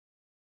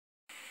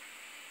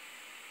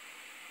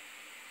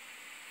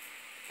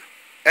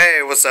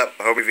Hey, what's up?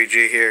 Hobie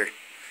VG here.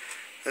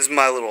 This is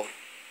my little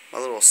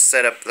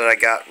setup that I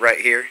got right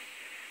here.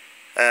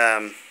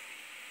 5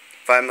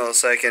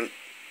 millisecond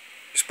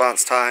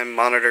response time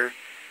monitor,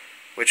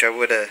 which I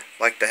would have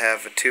liked to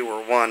have a 2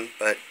 or 1,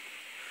 but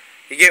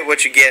you get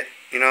what you get.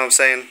 You know what I'm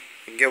saying?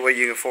 You get what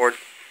you can afford.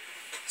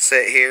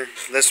 Sit here.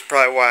 This is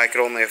probably why I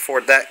could only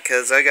afford that,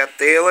 because I got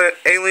the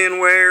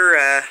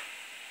Alienware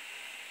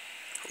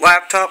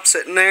laptop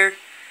sitting there.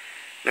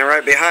 Now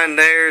right behind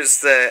there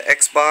is the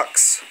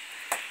Xbox.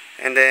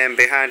 And then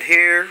behind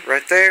here,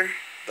 right there,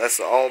 that's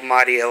the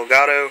almighty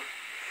Elgato.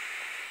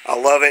 I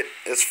love it.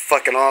 It's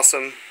fucking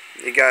awesome.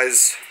 You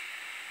guys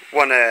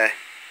want to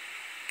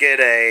get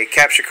a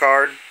capture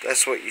card,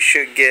 that's what you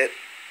should get.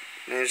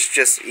 And it's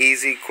just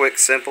easy, quick,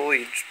 simple.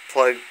 You just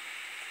plug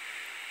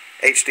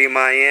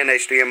HDMI in,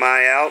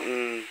 HDMI out,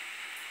 and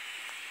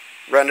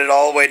run it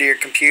all the way to your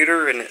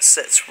computer, and it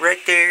sits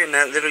right there in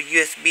that little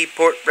USB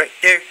port right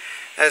there.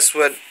 That's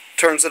what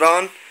turns it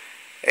on.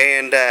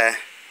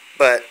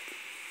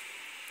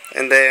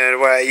 And then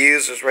what I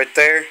use is right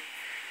there.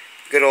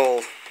 Good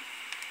old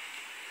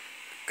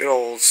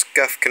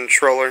SCUF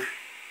controller.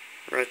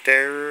 Right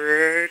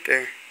there.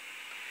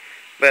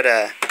 But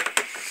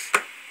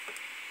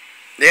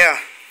yeah.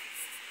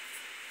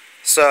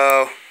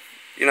 So,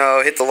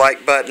 hit the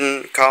like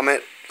button,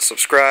 comment,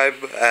 subscribe.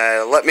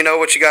 Let me know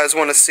what you guys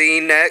want to see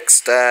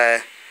next.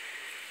 I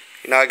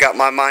got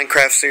my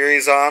Minecraft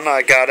series on.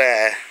 I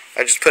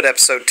just put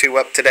episode 2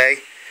 up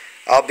today.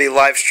 I'll be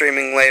live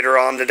streaming later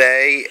on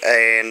today,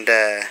 and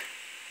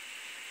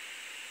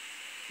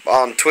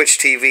on Twitch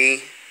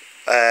TV.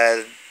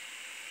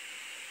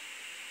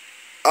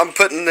 I'm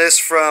putting this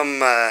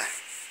from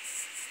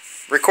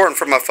recording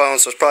from my phone,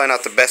 so it's probably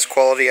not the best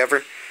quality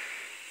ever,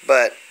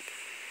 but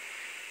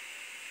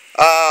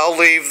I'll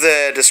leave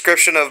the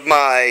description of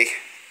my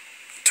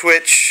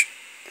Twitch.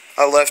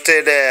 I left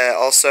it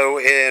also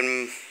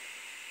in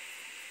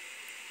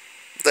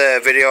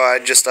the video I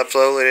just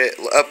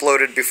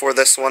uploaded before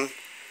this one.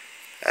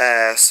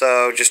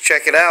 So just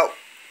check it out.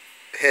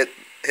 Hit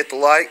the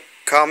like,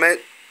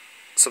 comment,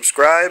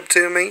 subscribe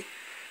to me.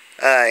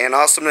 And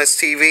Awesomeness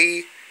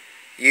TV,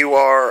 you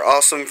are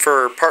awesome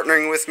for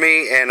partnering with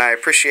me, and I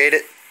appreciate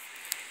it.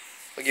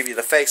 I'll give you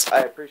the face.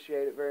 I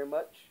appreciate it very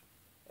much.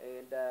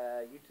 And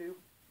YouTube,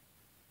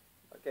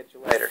 I'll catch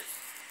you later.